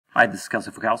Hi, this is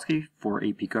Kelsey Fikowski for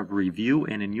AP Gov Review,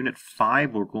 and in Unit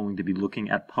 5 we're going to be looking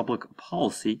at public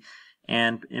policy,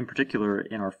 and in particular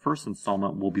in our first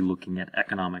installment we'll be looking at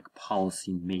economic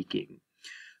policy making.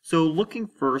 So looking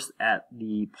first at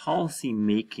the policy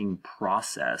making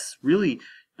process, really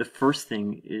the first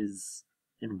thing is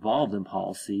involved in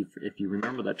policy, if you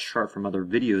remember that chart from other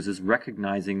videos, is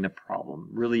recognizing the problem,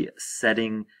 really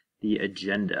setting the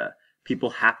agenda. People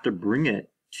have to bring it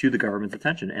to the government's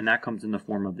attention, and that comes in the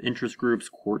form of interest groups,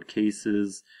 court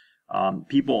cases.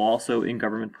 People also in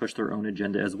government push their own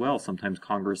agenda as well. Sometimes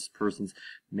congresspersons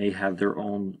may have their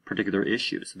own particular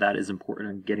issues, so that is important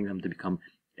in getting them to become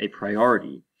a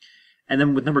priority. And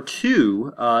then with number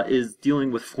two is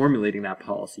dealing with formulating that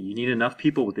policy. You need enough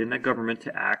people within that government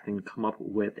to act and come up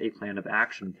with a plan of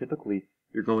action. Typically,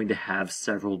 you're going to have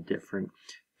several different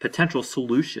potential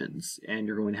solutions, and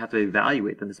you're going to have to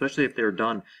evaluate them, especially if they're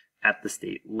done at the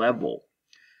state level.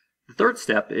 The third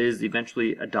step is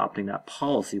eventually adopting that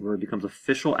policy, where it becomes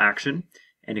official action,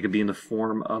 and it can be in the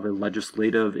form of a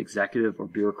legislative, executive, or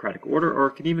bureaucratic order, or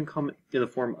it can even come in the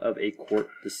form of a court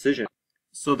decision.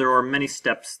 So there are many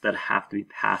steps that have to be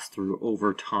passed through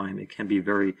over time. It can be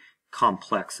very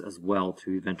complex as well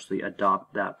to eventually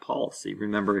adopt that policy.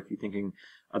 Remember, if you're thinking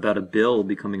about a bill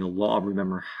becoming a law,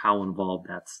 remember how involved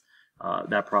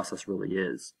that process really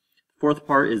is. Fourth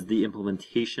part is the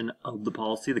implementation of the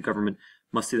policy. The government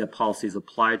must see that policy is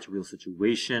applied to real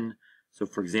situation. So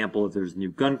for example, if there's new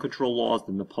gun control laws,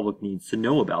 then the public needs to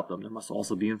know about them. There must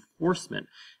also be enforcement.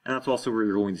 And that's also where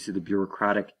you're going to see the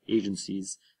bureaucratic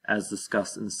agencies as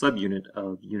discussed in the subunit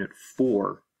of Unit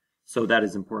 4. So that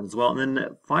is important as well. And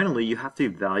then finally, you have to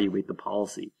evaluate the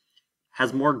policy.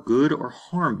 Has more good or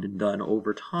harm been done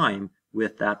over time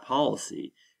with that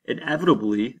policy?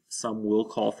 Inevitably, some will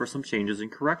call for some changes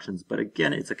and corrections, but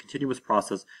again, it's a continuous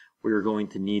process where you're going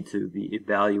to need to be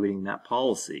evaluating that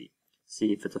policy,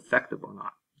 see if it's effective or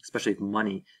not, especially if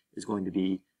money is going to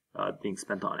be being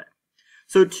spent on it.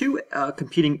 So two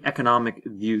competing economic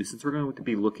views, since we're going to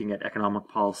be looking at economic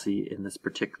policy in this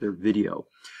particular video.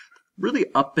 Really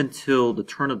up until the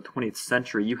turn of the 20th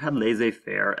century, you had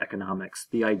laissez-faire economics,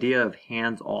 the idea of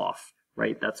hands-off,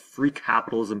 right? That's free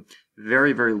capitalism,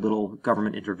 very, very little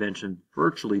government intervention,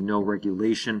 virtually no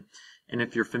regulation. And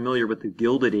if you're familiar with the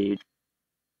Gilded Age,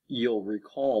 you'll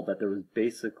recall that there was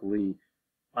basically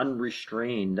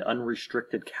unrestrained,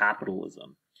 unrestricted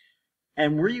capitalism.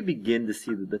 And where you begin to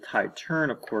see the tide turn,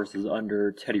 of course, is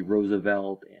under Teddy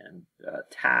Roosevelt and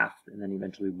Taft, and then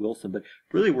eventually Wilson. But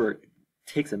really where it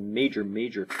takes a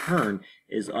major turn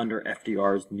is under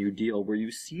FDR's New Deal, where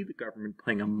you see the government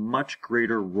playing a much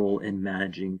greater role in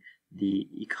managing the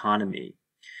economy.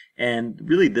 And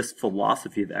really this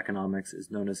philosophy of economics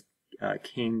is known as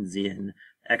Keynesian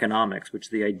economics, which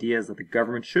the idea is that the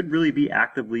government should really be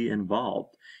actively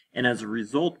involved. And as a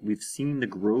result, we've seen the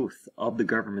growth of the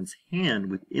government's hand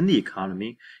within the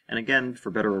economy, and again, for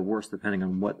better or worse, depending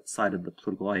on what side of the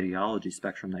political ideology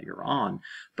spectrum that you're on,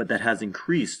 but that has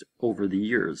increased over the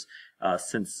years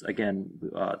since, again,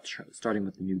 starting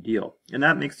with the New Deal. And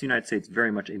that makes the United States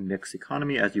very much a mixed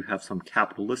economy, as you have some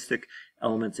capitalistic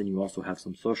elements and you also have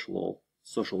some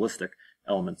socialistic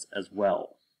elements as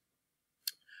well.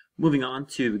 Moving on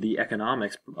to the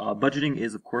economics, budgeting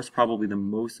is, of course, probably the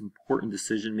most important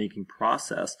decision-making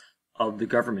process of the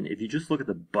government. If you just look at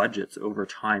the budgets over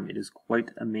time, it is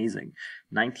quite amazing.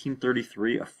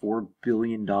 1933, a $4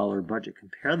 billion budget.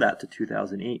 Compare that to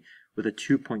 2008 with a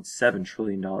 $2.7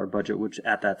 trillion budget, which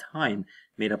at that time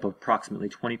made up approximately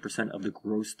 20% of the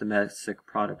gross domestic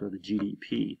product, or the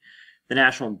GDP. The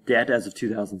national debt as of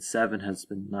 2007 has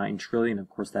been $9 trillion. Of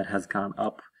course, that has gone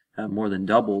up more than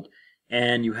doubled.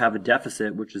 And you have a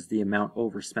deficit, which is the amount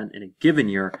overspent in a given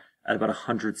year, at about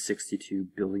 $162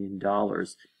 billion.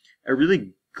 A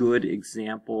really good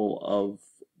example of,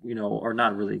 or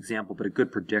not really example, but a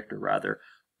good predictor rather,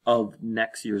 of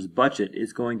next year's budget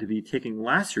is going to be taking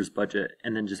last year's budget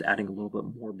and then just adding a little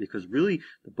bit more, because really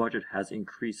the budget has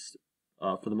increased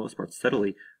for the most part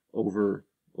steadily over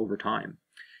time.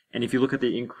 And if you look at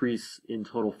the increase in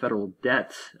total federal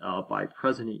debt by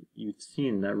president, you've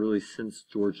seen that really since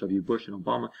George W. Bush and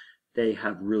Obama, they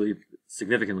have really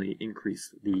significantly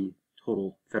increased the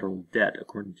total federal debt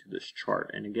according to this chart.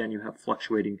 And again, you have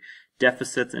fluctuating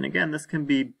deficits. And again, this can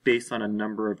be based on a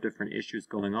number of different issues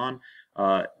going on,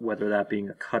 whether that being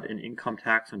a cut in income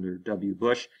tax under W.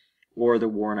 Bush, or the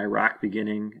war in Iraq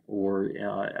beginning, or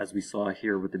as we saw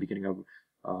here with the beginning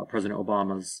of President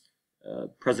Obama's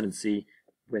presidency,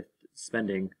 with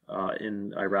spending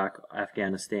in Iraq,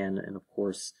 Afghanistan, and of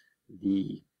course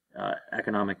the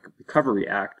Economic Recovery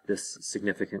Act. This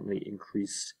significantly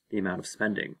increased the amount of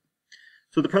spending.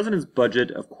 So the president's budget,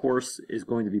 of course, is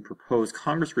going to be proposed.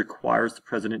 Congress requires the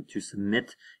president to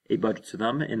submit a budget to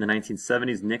them. In the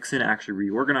 1970s, Nixon actually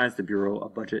reorganized the Bureau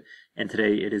of Budget, and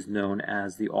today it is known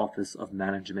as the Office of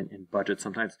Management and Budget.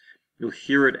 Sometimes you'll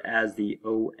hear it as the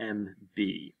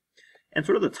OMB. And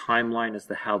sort of the timeline as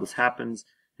to how this happens.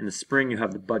 In the spring, you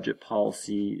have the budget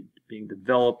policy being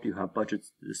developed. You have budget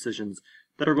decisions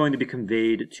that are going to be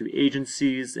conveyed to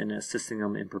agencies and assisting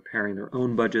them in preparing their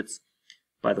own budgets.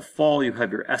 By the fall, you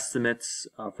have your estimates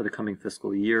for the coming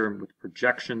fiscal year with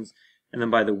projections. And then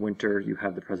by the winter, you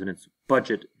have the president's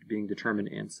budget being determined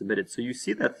and submitted. So you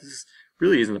see that this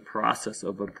really is in the process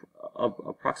of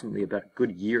approximately about a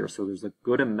good year. So there's a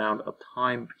good amount of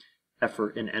time,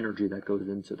 effort, and energy that goes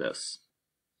into this.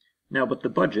 Now, but the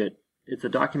budget, it's a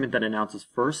document that announces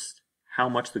first how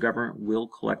much the government will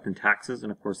collect in taxes,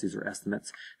 and of course these are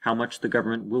estimates, how much the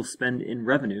government will spend in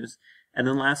revenues, and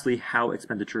then lastly, how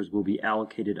expenditures will be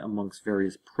allocated amongst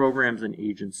various programs and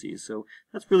agencies. So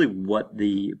that's really what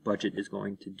the budget is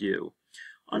going to do.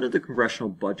 Under the Congressional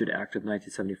Budget Act of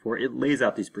 1974, it lays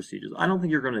out these procedures. I don't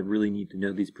think you're going to really need to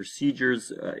know these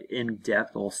procedures in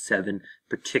depth, all 7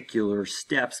 particular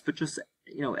steps, but just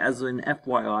as an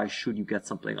FYI, should you get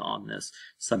something on this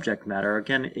subject matter.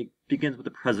 Again, it begins with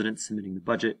the president submitting the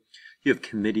budget. You have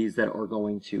committees that are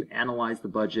going to analyze the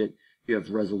budget. You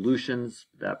have resolutions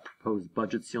that propose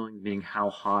budget ceilings, meaning how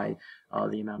high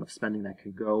the amount of spending that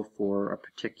can go for a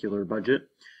particular budget.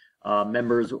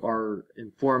 Members are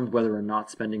informed whether or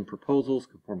not spending proposals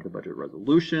conform to budget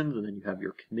resolutions, and then you have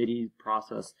your committee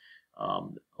process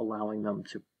allowing them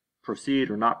to proceed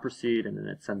or not proceed, and then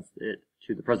it sends it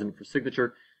to the president for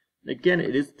signature. Again,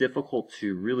 it is difficult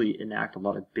to really enact a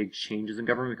lot of big changes in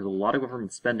government because a lot of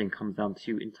government spending comes down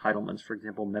to entitlements. For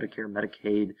example, Medicare,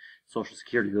 Medicaid, Social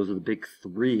Security, those are the big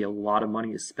 3. A lot of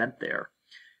money is spent there.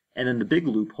 And then the big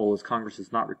loophole is Congress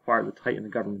is not required to tighten the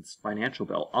government's financial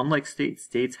belt. Unlike states,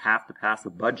 states have to pass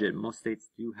a budget. Most states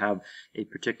do have a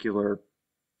particular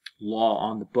law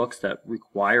on the books that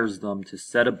requires them to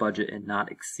set a budget and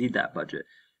not exceed that budget.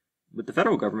 With the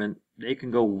federal government, they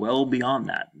can go well beyond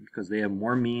that because they have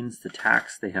more means to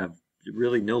tax. They have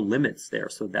really no limits there.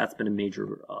 So that's been a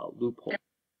major loophole.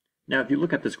 Now, if you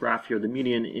look at this graph here, the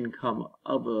median income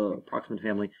of a approximate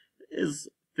family is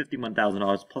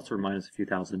 $51,000 plus or minus a few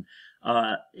thousand.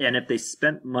 And if they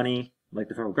spent money like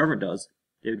the federal government does,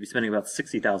 they would be spending about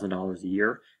 $60,000 a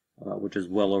year, which is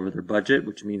well over their budget,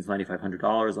 which means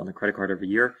 $9,500 on the credit card every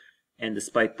year. And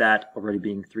despite that, already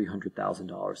being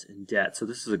 $300,000 in debt. So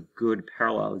this is a good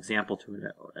parallel example to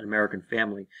an American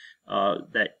family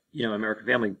that, American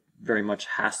family very much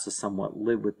has to somewhat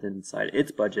live within inside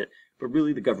its budget, but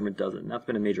really the government doesn't. And that's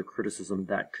been a major criticism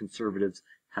that conservatives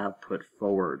have put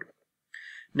forward.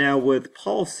 Now, with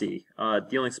policy,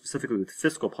 dealing specifically with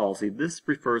fiscal policy, this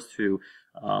refers to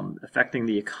affecting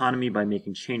the economy by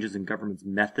making changes in government's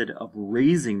method of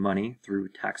raising money through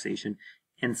taxation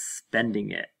and spending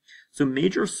it. So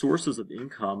major sources of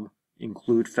income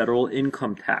include federal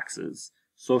income taxes,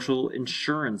 social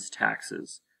insurance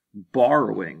taxes,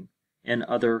 borrowing, and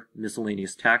other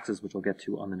miscellaneous taxes, which I'll get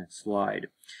to on the next slide.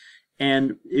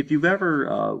 And if you've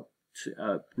ever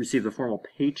received a formal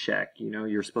paycheck,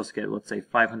 you're supposed to get, let's say,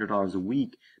 $500 a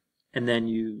week, and then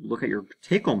you look at your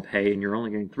take-home pay and you're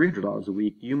only getting $300 a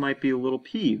week, you might be a little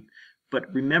peeved.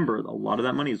 But remember, a lot of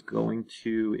that money is going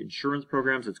to insurance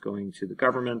programs, it's going to the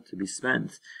government to be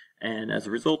spent. And as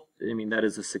a result, that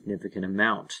is a significant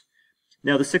amount.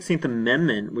 Now, the 16th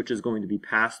Amendment, which is going to be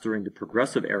passed during the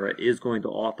Progressive era, is going to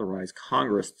authorize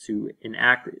Congress to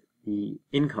enact the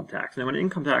income tax. Now, an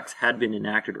income tax had been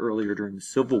enacted earlier during the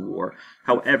Civil War.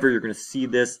 However, you're going to see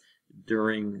this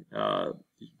during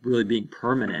really being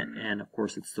permanent, and of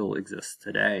course, it still exists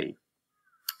today.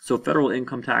 So federal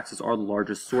income taxes are the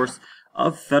largest source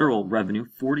of federal revenue,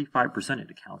 45% it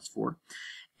accounts for.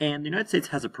 And the United States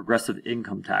has a progressive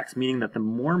income tax, meaning that the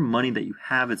more money that you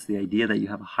have, it's the idea that you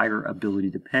have a higher ability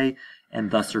to pay,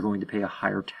 and thus you're going to pay a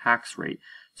higher tax rate.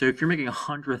 So if you're making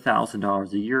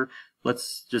 $100,000 a year,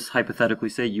 let's just hypothetically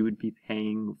say you would be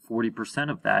paying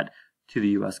 40% of that to the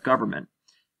U.S. government.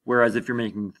 Whereas if you're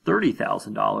making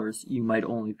 $30,000, you might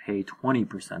only pay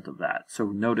 20% of that. So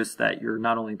notice that you're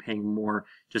not only paying more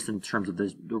just in terms of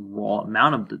the raw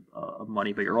amount of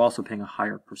money, but you're also paying a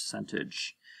higher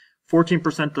percentage.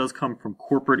 14% does come from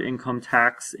corporate income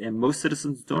tax, and most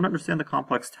citizens don't understand the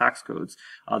complex tax codes.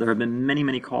 There have been many,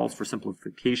 many calls for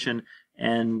simplification,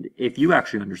 and if you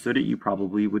actually understood it, you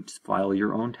probably would file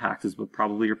your own taxes, but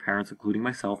probably your parents, including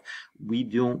myself. We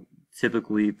don't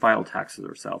typically file taxes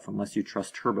ourselves unless you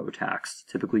trust TurboTax.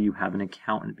 Typically, you have an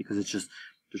accountant because there's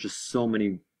just so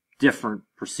many different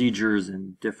procedures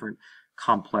and different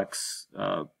complex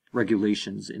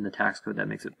regulations in the tax code that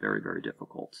makes it very, very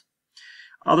difficult.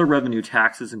 Other revenue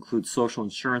taxes include social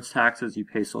insurance taxes. You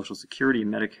pay Social Security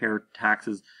and Medicare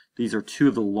taxes. These are two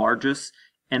of the largest,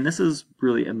 and this is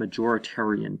really a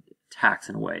majoritarian tax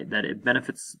in a way, that it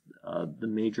benefits the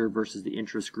major versus the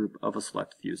interest group of a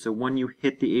select few. So when you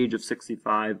hit the age of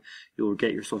 65, you'll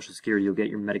get your Social Security, you'll get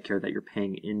your Medicare that you're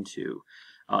paying into.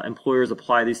 Employers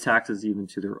apply these taxes even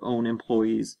to their own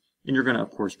employees, and you're going to,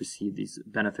 of course, receive these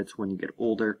benefits when you get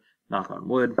older, knock on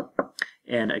wood,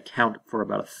 and account for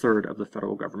about a third of the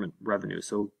federal government revenue.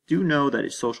 So do know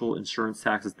that social insurance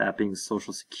taxes, that being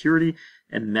Social Security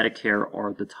and Medicare,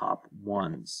 are the top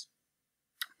ones.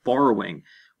 Borrowing.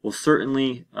 Well,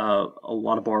 certainly a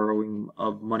lot of borrowing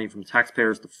of money from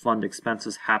taxpayers to fund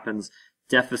expenses happens.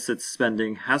 Deficit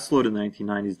spending has slowed in the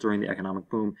 1990s during the economic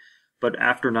boom, but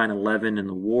after 9/11 and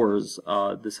the wars,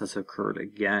 this has occurred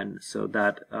again. So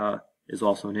that is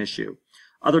also an issue.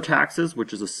 Other taxes,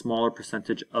 which is a smaller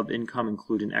percentage of income,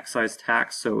 include an excise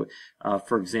tax. So,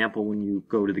 for example, when you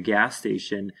go to the gas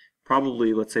station,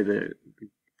 probably, let's say the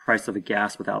price of a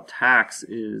gas without tax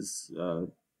is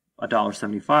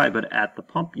 $1.75, but at the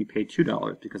pump you pay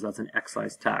 $2 because that's an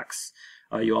excise tax.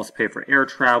 You also pay for air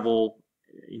travel.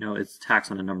 You know, it's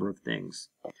tax on a number of things.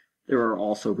 There are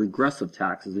also regressive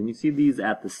taxes, and you see these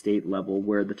at the state level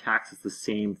where the tax is the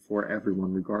same for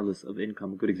everyone regardless of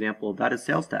income. A good example of that is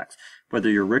sales tax. Whether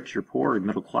you're rich, you're poor, or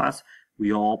middle class,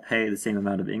 we all pay the same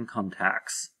amount of income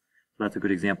tax. So that's a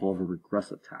good example of a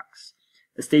regressive tax.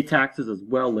 Estate taxes as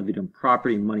well, levied on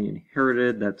property and money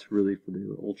inherited. That's really for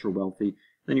the ultra wealthy.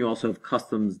 Then you also have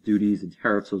customs, duties, and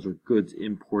tariffs. Those are goods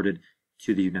imported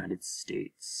to the United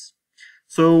States.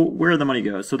 So where the money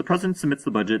goes. So the president submits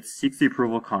the budget, seeks the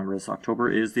approval of Congress.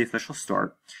 October is the official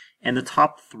start. And the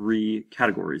top three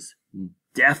categories,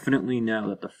 definitely know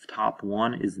that the top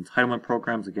one is entitlement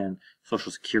programs. Again,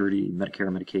 Social Security, Medicare,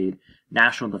 Medicaid.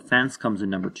 National defense comes in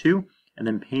number 2. And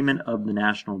then payment of the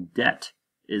national debt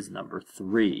is number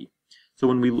 3. So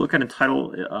when we look at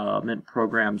entitlement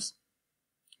programs,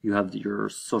 you have your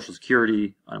Social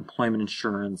Security, unemployment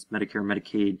insurance, Medicare,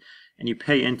 Medicaid, and you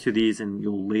pay into these and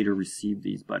you'll later receive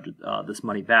these this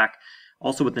money back.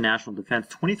 Also with the national defense,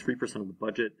 23% of the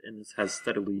budget, and this has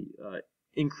steadily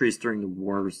increased during the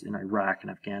wars in Iraq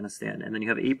and Afghanistan. And then you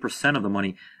have 8% of the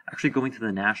money actually going to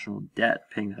the national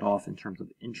debt, paying that off in terms of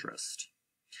interest.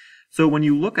 So when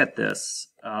you look at this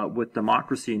with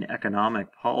democracy and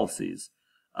economic policies,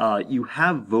 you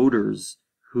have voters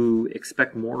who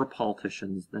expect more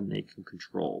politicians than they can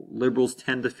control. Liberals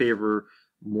tend to favor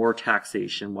more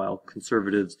taxation, while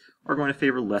conservatives are going to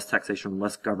favor less taxation,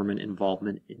 less government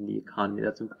involvement in the economy.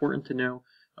 That's important to know,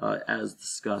 as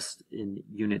discussed in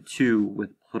Unit 2 with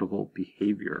political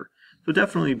behavior. So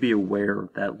definitely be aware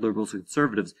that liberals and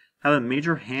conservatives have a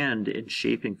major hand in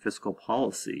shaping fiscal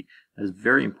policy. That is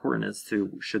very important as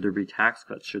to should there be tax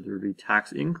cuts, should there be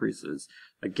tax increases.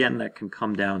 Again, that can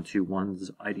come down to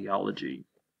one's ideology.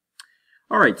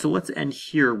 All right, so let's end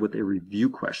here with a review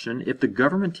question. If the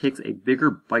government takes a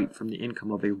bigger bite from the income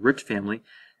of a rich family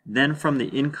than from the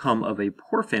income of a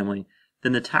poor family,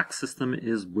 then the tax system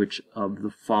is which of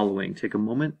the following? Take a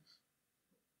moment.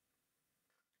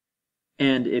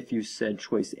 And if you said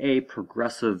choice A,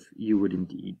 progressive, you would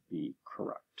indeed be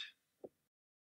correct.